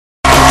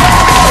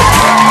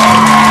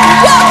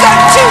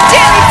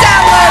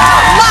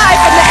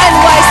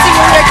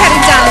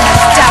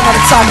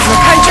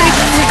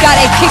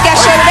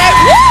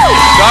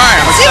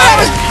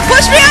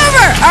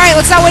right,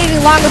 let's not wait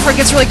any longer before it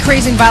gets really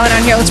crazy and violent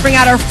out here. Let's bring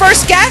out our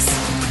first guest.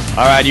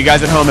 All right, you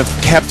guys at home have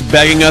kept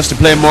begging us to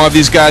play more of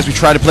these guys. We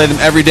try to play them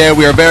every day.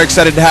 We are very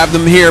excited to have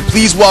them here.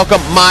 Please welcome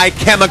My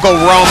Chemical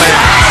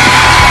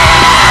Romance.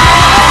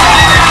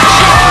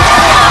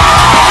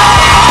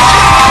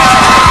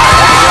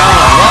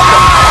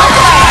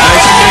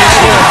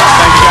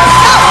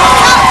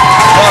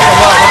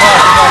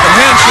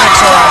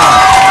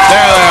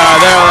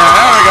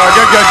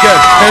 Good.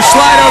 Here,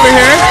 slide over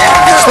here.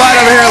 Slide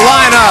over here.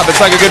 Line up.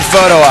 It's like a good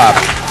photo op.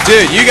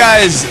 Dude, you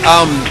guys,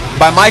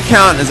 by my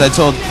count, as I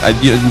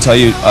didn't tell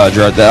you,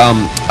 Gerard, that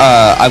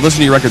I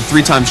listened to your record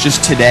 3 times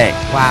just today.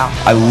 Wow.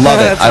 I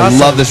love it. I awesome.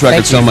 love this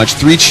record so much.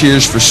 3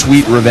 cheers for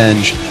Sweet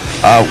Revenge.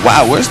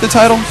 Wow, where's the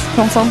title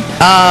come from?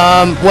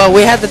 Well,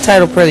 we had the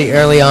title pretty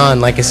early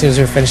on. Like, as soon as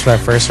we finished my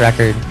first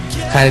record,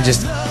 kind of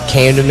just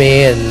came to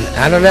me, and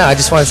I don't know, I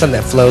just wanted something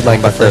that flowed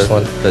like the first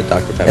one. The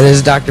Dr. Pepper. And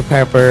there's Dr.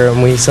 Pepper,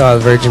 and we saw the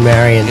Virgin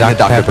Mary and Dr.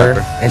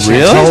 Pepper, and she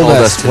told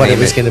us what it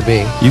was going to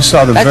be. You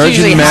saw the That's Virgin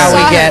usually Mary. how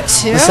we get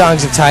the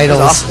songs and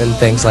titles and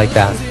things like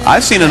that.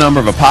 I've seen a number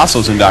of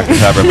apostles in Dr.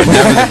 Pepper, but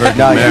never the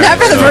Virgin Mary.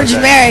 Never the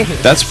Virgin Mary.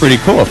 That's pretty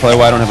cool. Probably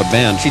why I don't have a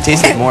band. She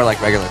tasted more like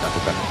regular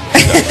Dr. Pepper.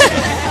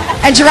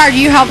 And Gerard,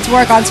 you helped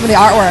work on some of the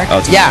artwork.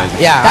 Oh, Yeah.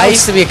 I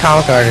used to be a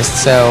comic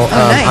artist, so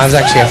nice. I was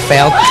actually a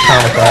failed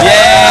comic artist.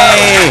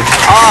 Yay!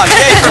 Oh,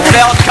 yay for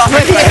failed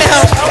comic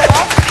artist.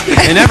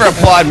 They never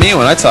applaud me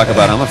when I talk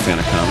about I'm a fan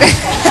of comics.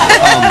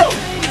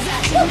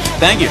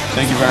 Thank you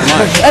very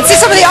much. Let's see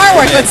some of the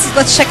artwork.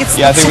 Let's check it.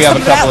 Yeah, I think we have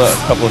a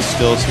couple of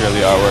stills here of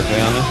the artwork. Are they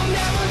on there?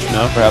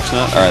 No, perhaps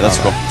not. All right, that's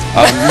cool.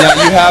 Now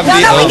you have No,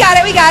 we got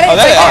it. Oh,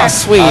 It's right oh, there.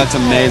 Sweet. that's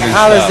amazing.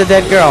 How is the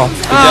dead girl?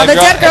 Oh, the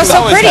dead girl's so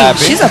always pretty. happy.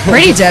 She's a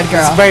pretty dead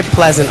girl. It's very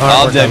pleasant artwork.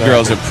 All dead on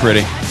girls are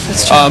pretty.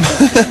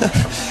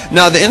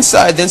 Now the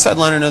inside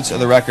liner notes of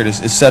the record is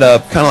set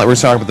up kind of like we're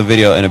talking about the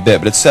video in a bit,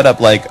 but it's set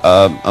up like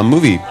a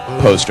movie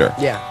poster.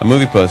 Yeah. A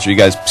movie poster. You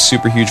guys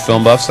super huge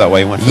film buffs. That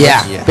way you went. For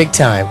Yeah, this? big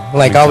time.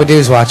 Like, all we do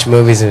is watch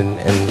movies and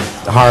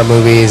horror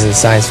movies and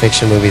science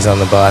fiction movies on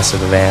the bus or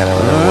the van or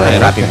whatever.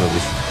 And Crappy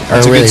movies.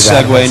 That's a really good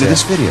segue bad into ones,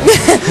 this video.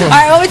 All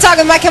right, we'll be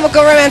talking My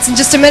Chemical Romance in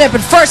just a minute, but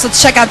first, let's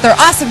check out their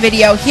awesome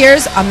video.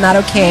 Here's I'm Not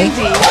Okay. All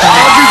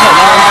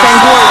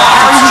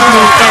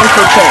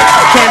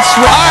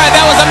right,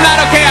 that was I'm Not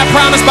Okay, I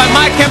Promise by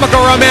My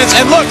Chemical Romance.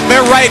 And look,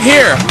 they're right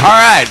here.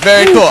 All right,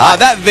 very cool.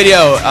 That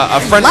video,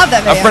 a friend Love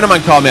that video. of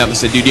mine called me up and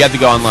said, dude, you have to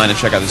go online and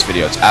check out this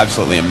video. It's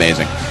absolutely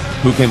amazing.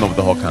 Who came up with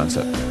the whole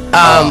concept?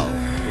 Well,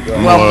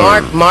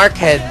 Mark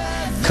had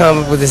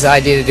come up with this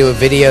idea to do a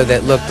video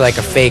that looked like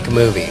a fake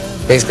movie.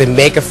 Basically,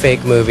 make a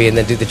fake movie and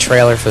then do the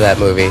trailer for that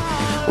movie.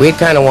 We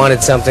kind of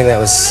wanted something that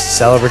was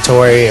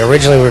celebratory.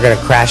 Originally, we were going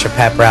to crash a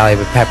pep rally,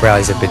 but pep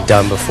rallies had been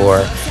done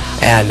before.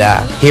 And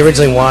he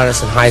originally wanted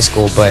us in high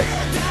school, but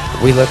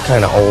we look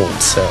kind of old,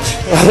 so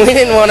we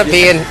didn't want to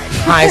be in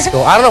high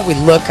school. I don't know if we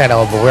look kind of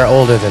old, but we're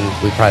older than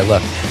we probably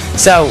look.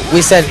 So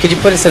we said, could you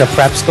put us in a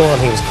prep school? And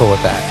he was cool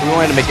with that. We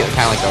wanted to make it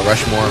kind of like a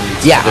Rushmore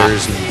meets Yeah.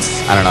 others, and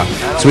I don't know.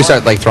 So we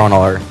started like throwing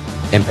all our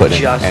input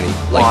in, and he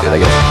liked it, I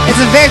guess. It's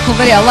a very cool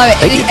video. I love it.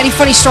 Any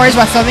funny stories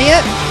about filming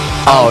it?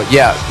 Oh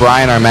yeah,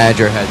 Brian, our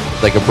manager, had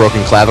like a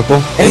broken clavicle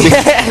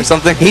or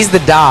something. He's the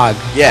dog.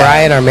 Yeah.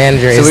 Brian, our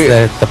manager, So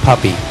is the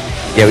puppy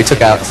Yeah, we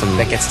took out some.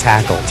 that gets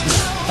tackled.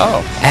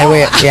 Oh. And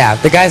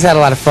the guys had a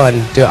lot of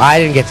fun. I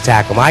didn't get to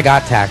tackle him. I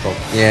got tackled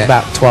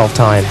about 12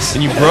 times.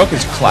 And you broke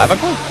his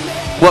clavicle?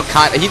 What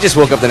kind? He just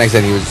woke up the next day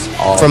and he was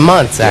all. For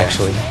months,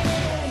 actually.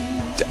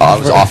 Oh, it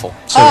was awful.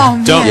 So Oh,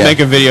 don't man. make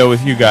a video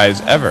with you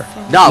guys ever.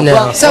 No.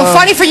 No. So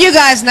funny for you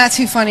guys, not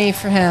too funny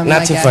for him.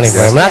 Not I too guess. funny for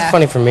him. Yeah. Not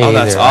funny for me Oh,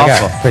 that's either. I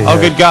got awful. pretty Oh,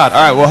 hurt. good God.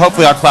 All right, well,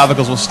 hopefully our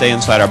clavicles will stay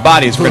inside our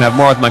bodies. We're going to have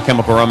more with My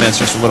Chemical Romance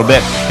just a little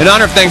bit. In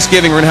honor of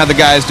Thanksgiving, we're going to have the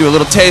guys do a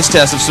little taste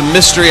test of some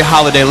mystery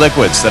holiday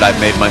liquids that I've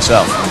made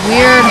myself.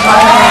 Weird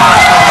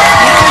holiday.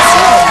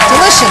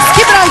 Delicious.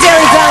 Keep it on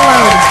Daily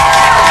Download.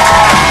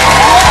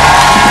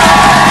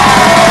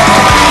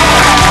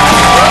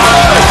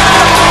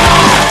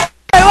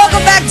 Hey,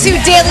 welcome back to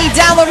Daily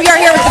Download. We are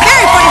here with the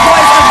very funny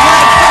boys of My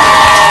Chemical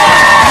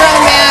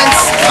Romance.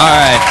 All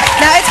right.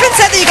 Now, it's been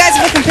said that you guys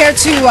have been compared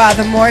to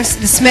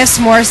the Smiths,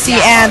 Morrissey,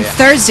 and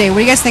Thursday. What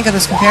do you guys think of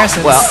those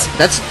comparisons? Well,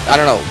 I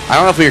don't know. I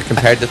don't know if we were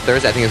compared to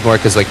Thursday. I think it's more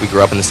because like we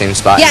grew up in the same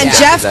spot. yeah, and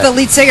Jeff, the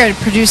lead singer,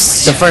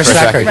 produced The first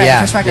record, Right, yeah.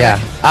 first record. Yeah.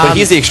 But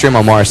he's the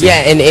Extremo Morrissey.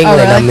 Yeah, in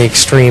England, really? I'm the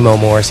Extreme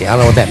Morrissey. I don't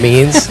know what that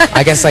means.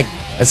 I guess like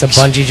it's a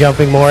bungee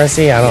jumping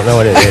Morrissey. I don't know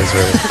what it is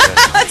really.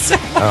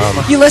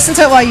 You listen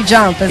to it while you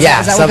jump. Is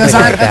Yeah, that what something goes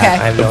on? like that. Okay.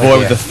 I have The no boy idea.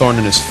 with the thorn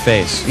in his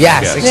face.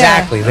 Yes, Yes.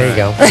 exactly. There you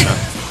go.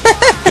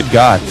 Good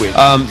God.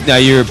 Now,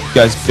 you're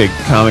guys big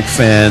comic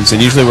fans,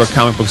 and usually where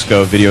comic books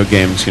go, video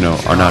games,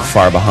 are not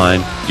far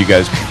behind. You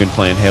guys been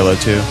playing Halo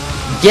 2?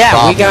 Yeah,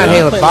 Bob, we got yeah.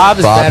 Halo. Bob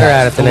is better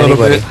at it than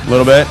anybody. A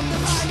little bit?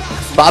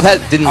 Bob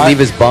didn't leave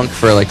his bunk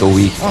for like a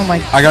week. Oh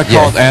my! I got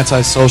called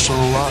antisocial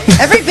a lot.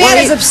 Every band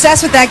is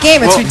obsessed with that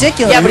game. It's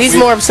ridiculous. Yeah, but he's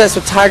more obsessed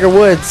with Tiger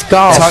Woods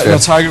golf.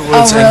 Tiger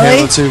Woods Oh, and really?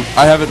 Halo 2.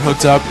 I have it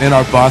hooked up in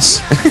our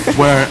bus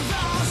where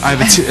I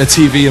have a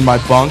TV in my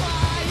bunk,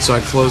 So I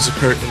close the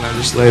curtain and I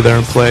just lay there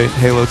and play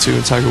Halo 2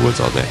 and Tiger Woods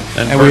all day.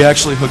 And we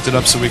actually hooked it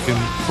up so we can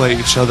play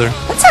each other.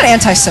 That's not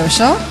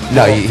antisocial.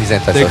 No, he's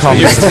antisocial. They call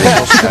me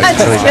I'm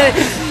just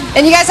kidding.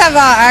 And you guys have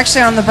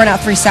actually on the Burnout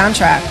 3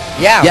 soundtrack.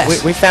 Yeah,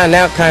 Yes. we found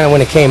out kind of when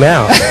it came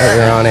out that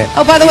we were on it.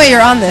 Oh, by the way,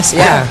 you're on this.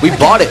 Yeah. We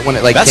bought it when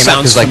it That came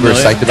out sounds because we were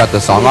familiar. psyched about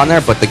the song on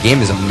there, but the game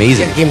is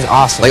amazing. The game's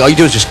awesome. Like all you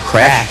do is just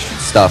crash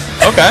stuff.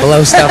 Okay.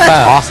 blow stuff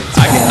up. Awesome.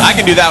 I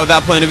can do that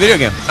without playing a video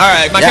game. All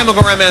right, My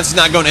Chemical Romance is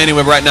not going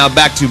anywhere right now.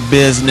 Back to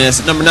business.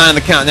 At number 9 on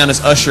the countdown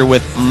is Usher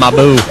with My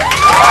Boo.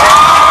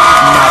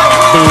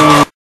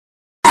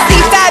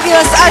 The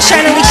fabulous Usher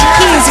and Alicia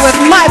Keys with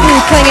My Boo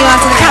clinging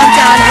onto the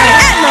countdown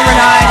at number 9.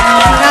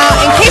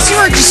 Now, in case you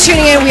were just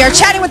tuning in, we are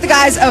chatting with the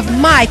guys of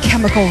My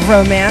Chemical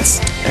Romance.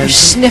 They're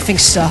sniffing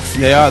stuff.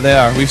 They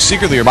are. We've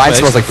secretly Mine replaced.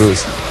 smells like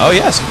booze. Oh,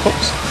 yes, of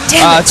course.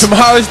 Damn it.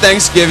 Tomorrow's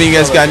Thanksgiving. You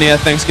guys got any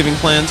Thanksgiving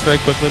plans very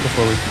quickly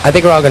before we... I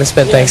think we're all going to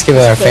spend Thanksgiving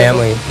with our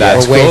family.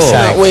 That's we're way cool.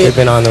 psyched. We've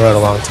been on the road a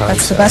long time.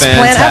 That's the so. best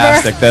plan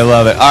Fantastic. ever. They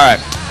love it. All right.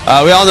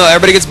 We all know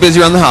everybody gets busy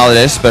around the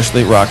holidays,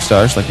 especially rock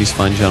stars like these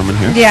fine gentlemen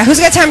here. Yeah, who's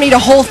got time to eat a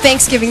whole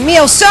Thanksgiving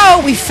meal? So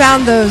we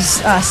found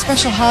those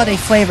special holiday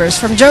flavors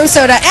from Jones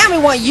Soda, and we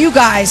want you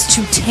guys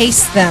to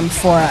taste them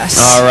for us.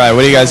 All right,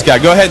 what do you guys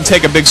got? Go ahead and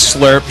take a big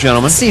slurp,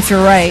 gentlemen. Let's see if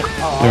you're right.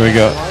 There we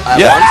go.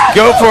 Yeah,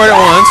 go for it at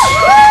once.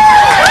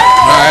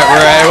 All right,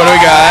 Ray, what do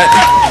we got?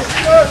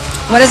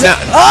 What is it?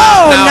 Now-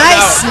 Oh, now-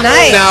 nice, now-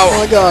 nice. Now,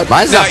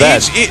 Mine's not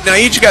bad.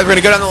 each you guys, we're going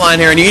to go down the line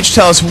here, and you each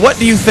tell us what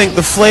do you think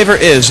the flavor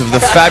is of the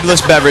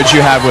fabulous beverage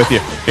you have with you.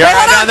 You Wait, all right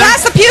hold down on, there?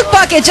 pass the puke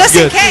bucket just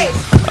in Good. case.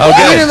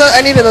 Okay.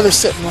 I need another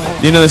sip.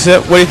 You know the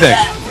sip? What do you think?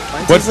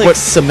 What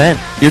Cement.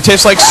 Your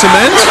tastes like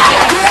cement?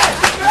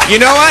 You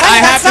know what? I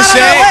have That's to not on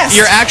our say, list.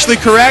 you're actually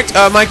correct.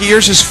 Mikey,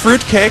 yours is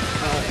fruit cake.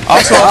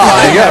 Also a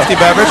fine, hefty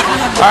beverage.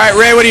 All right,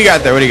 Ray, what do you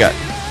got there? What do you got?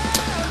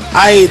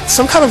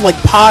 Some kind of like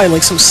pie,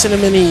 like some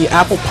cinnamony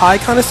apple pie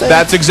kind of thing.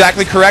 That's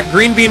exactly correct.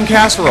 Green bean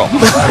casserole.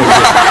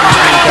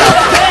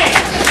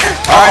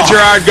 All right,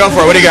 Gerard, go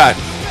for it. What do you got?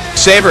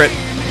 Savor it.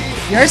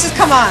 Yours is,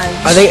 come on.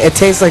 I think it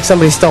tastes like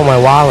somebody stole my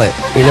wallet.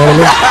 You know what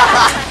I mean?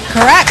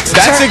 Correct.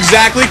 That's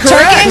exactly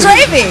correct. Turkey and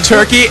gravy.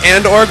 Turkey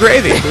and or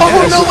gravy.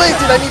 Oh no, wait,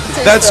 dude, I need to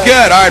taste That's that.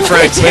 good. All right,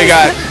 Frank, what do you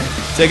got?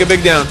 Take a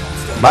big down.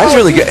 Mine's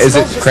really good. Is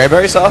it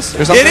cranberry sauce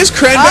or something? It is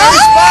cranberry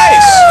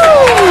spice.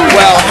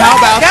 Well, how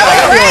about That that?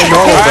 was great.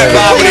 All right,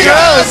 Bob, what do you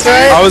got? Gross,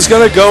 right? I was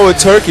gonna go with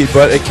turkey,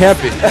 but it can't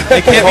be.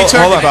 It can't be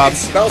turkey, Hold on. Bob.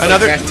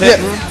 Another. I think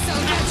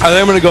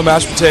I'm gonna go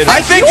mashed potatoes. I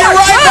think you're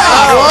right,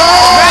 Bob.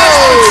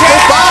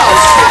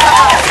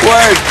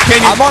 Word.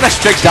 Can you? I'm on a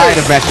strict diet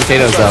of mashed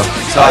potatoes, though.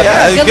 So Oh,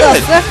 yeah, Good good.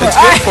 little sniffer. It's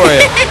good for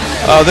you.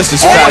 Oh, this is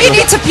Oh, you fabulous.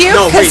 need to puke?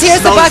 Because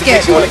here's the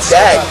bucket. It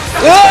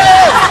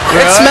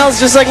smells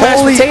just like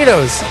mashed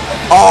potatoes.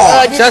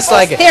 Oh, just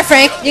like it. Here,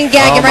 Frank, you can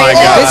gag Oh it right my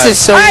there. God. This is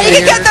so All right, you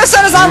can weird. get those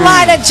sodas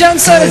online at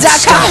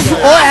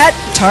jonesoda.com or at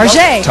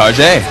Target.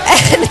 Tarjay.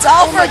 And it's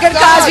all for a good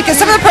cause because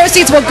some of the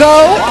proceeds will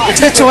go to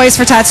the Toys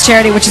for Tots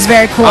charity, which is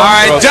very cool. All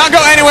right, don't go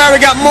anywhere.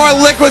 We got more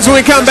liquids when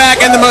we come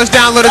back and the most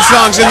downloaded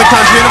songs in the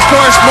country. And of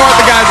course, more of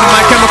the guys with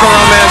My Chemical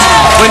Romance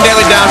when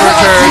Daily Down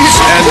returns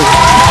and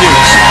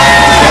Hughes.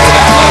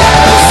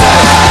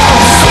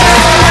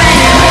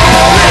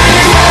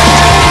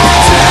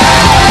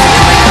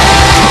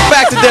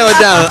 Back to Daily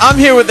Down. I'm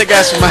here with the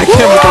guys from My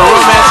Chemical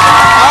Romance.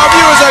 Our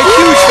viewers are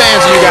huge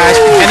fans of you guys,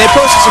 and they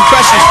posted some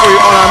questions for you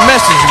on our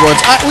message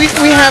boards. We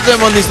have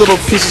them on these little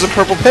pieces of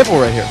purple paper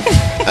right here.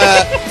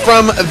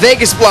 From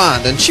Vegas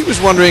Blonde, and she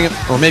was wondering,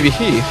 or maybe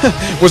he,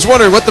 was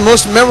wondering what the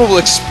most memorable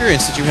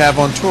experience that you have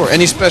on tour.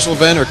 Any special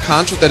event or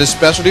concert that is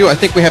special to you? I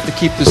think we have to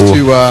keep this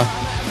to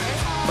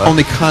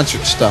only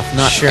concert stuff,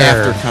 not Sure.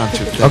 after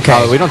concert things.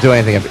 Okay. we don't do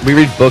anything. We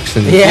read books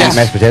and Yeah. eat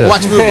mashed potatoes.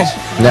 Watch movies.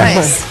 Yeah.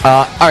 Nice.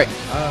 All right.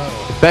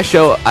 The best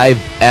show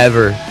I've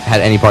ever had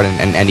any part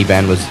in any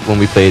band was when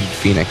we played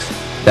Phoenix,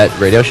 that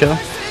radio show. It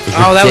was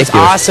Oh, that was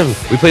ridiculous. awesome.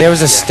 We played. There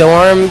was a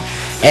storm,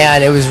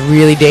 and it was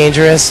really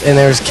dangerous, and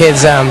there was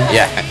kids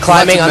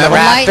climbing on the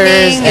Lightning.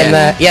 rafters, and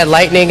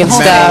lightning and Oh.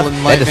 stuff. Metal and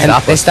They had to lightning.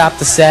 stop They us. stopped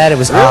the set. It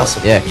was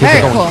awesome. Yeah, kids Very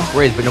were going cool.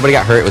 crazy, but nobody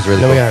got hurt. It was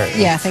really Nobody cool. got hurt.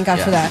 Yeah, thank God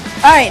for that.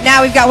 All right,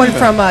 now we've got one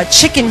from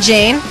Chicken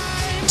Jane.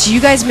 Do you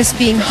guys miss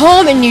being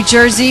home in New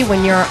Jersey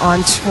when you're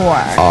on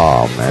tour?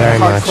 Oh man, Very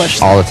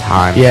much. all the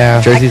time. Yeah.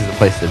 Jersey's the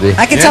place to be.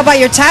 I can tell by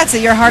your tats that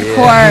you're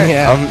hardcore.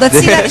 Yeah. Let's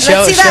see that. Show,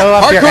 Let's see show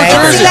that. off your Hardcore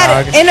ankles, Let's see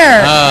that dog.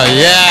 inner.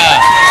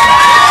 Yeah.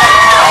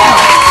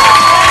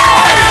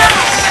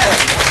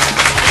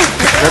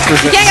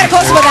 You can't get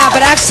close with that,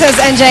 but Ash says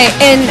NJ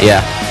in.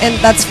 Yeah. And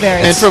that's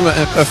very. And from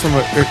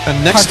a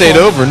next state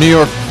Hardcore. over, New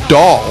York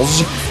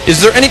Dolls,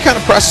 is there any kind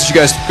of process you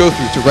guys go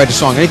through to write a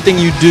song? Anything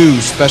you do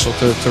special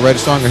to write a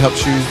song or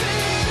helps you?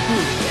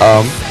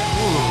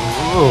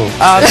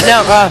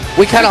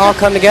 We kind of all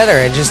come together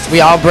and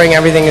we all bring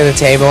everything to the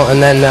table.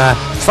 And then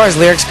as far as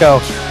lyrics go,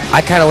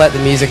 I kind of let the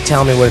music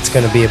tell me what it's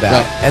going to be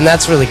about. Right. And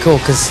that's really cool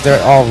because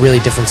they're all really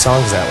different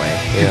songs that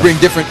way. You bring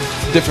different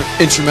different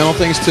instrumental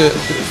things to,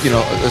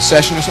 a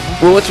session or something?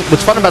 Well,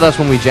 what's fun about us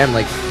when we jam,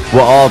 like,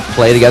 we'll all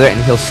play together,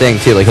 and he'll sing,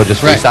 too. Like, he'll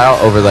just freestyle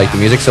over, like, the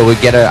music, so we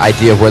get an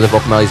idea of where the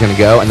vocal melody's going to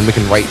go, and then we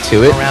can write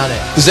to it. Around it.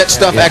 Does that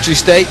stuff actually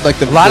stay? Like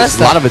a lot of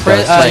stuff. A lot of it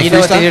does. You know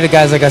what they do to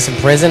guys like us in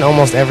prison?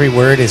 Almost every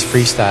word is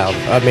freestyled.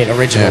 I mean,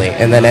 originally,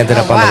 and then ended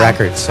up on the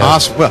record. So.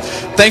 Awesome. Well,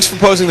 thanks for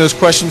posing those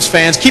questions,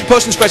 fans. Keep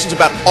posting questions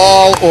about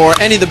all or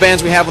any of the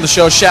bands we have on the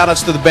show.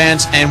 Shout-outs to the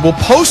bands, and we'll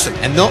post them,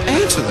 and they'll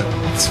answer them.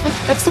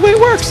 That's the way it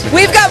works.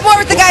 We've got more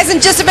with the guys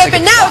in just a bit,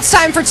 but now it's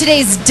time for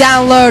today's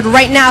download.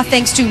 Right now,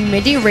 thanks to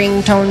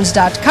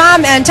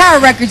MIDIringtones.com and Tower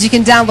Records, you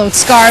can download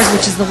Scars,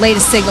 which is the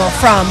latest single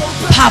from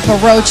Papa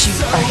Roach. You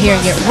are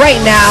hearing it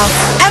right now.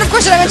 And of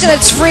course, did I mention that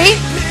it's free?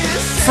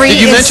 Free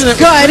Did you is mention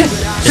it? Good.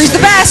 Free's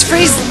the best.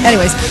 Free's.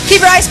 Anyways, keep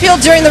your eyes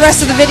peeled during the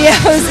rest of the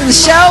videos in the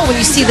show. When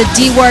you see the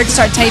D word,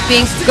 start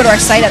typing. Go to our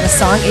site, and the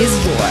song is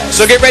yours.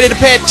 So get ready to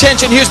pay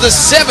attention. Here's the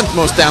 7th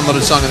most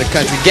downloaded song in the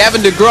country.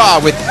 Gavin DeGraw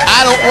with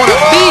I Don't Wanna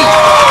Be.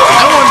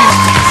 I Don't Wanna Be.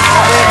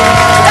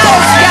 That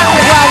was Gavin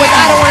DeGraw with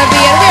I Don't Wanna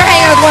Be. And we're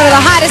hanging out with one of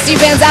the hottest new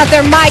bands out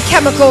there, My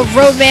Chemical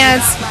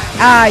Romance.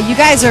 You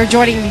guys are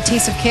joining the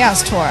Taste of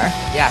Chaos tour.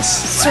 Yes.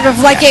 Sort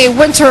of like a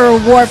winter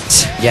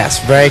warped.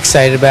 Yes, very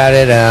excited about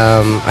it.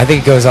 I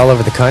think it goes all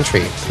over the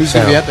country. Who's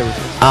going to be out there with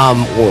you?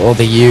 Well,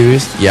 The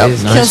Used. Yep.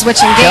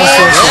 Killswitch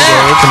Engage.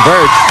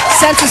 Converge.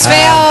 Census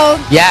Fail.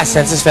 Yeah,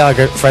 Census Fail. Our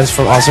good friends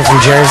from from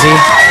Jersey.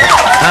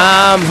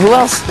 Who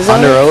else? Is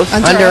Under Oath.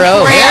 Under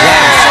Oath.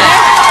 Yeah.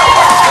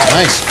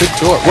 Nice, good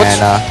tour.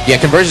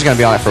 And Converge is going to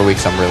be on it for a week,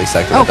 so I'm really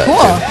psyched about that. Cool.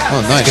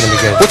 Oh, nice.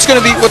 It's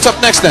gonna be good. What's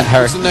up next then?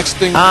 What's the next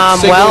thing?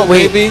 Well,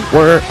 maybe.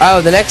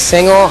 the next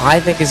single I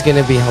think is going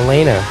to be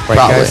Helena. Right,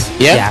 Probably. guys?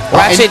 Yeah? We're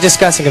actually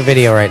discussing a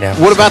video right now.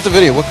 What about the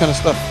video? What kind of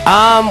stuff?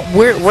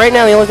 We're right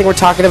now the only thing we're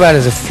talking about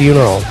is a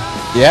funeral.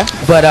 Yeah?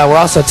 But we're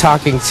also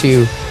talking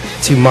to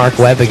Mark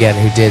Webb again,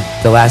 who did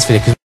the last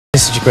video, because he did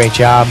such a great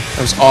job.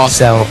 That was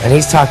awesome. So, and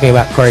he's talking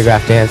about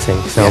choreographed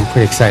dancing, so I'm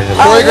pretty excited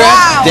about it.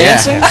 Choreographed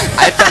dancing?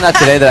 I found out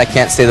today that I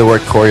can't say the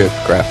word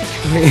choreographed.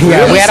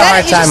 Yeah, we had a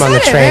hard time on the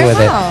train with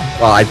it.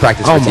 Well, I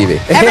practiced for TV.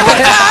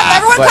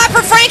 Everyone clap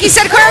for Frank. He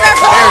said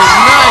choreographed for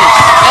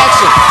Nice.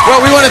 Excellent.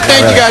 Well, we want to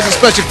thank you guys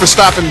especially for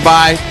stopping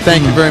by.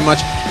 Thank you very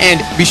much.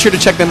 And be sure to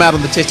check them out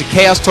on the Taste of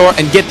Chaos tour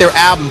and get their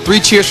album, 3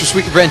 Cheers for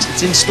Sweet Revenge.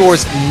 It's in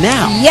stores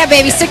now. Yeah,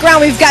 baby. Stick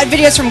around. We've got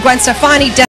videos from Gwen Stefani.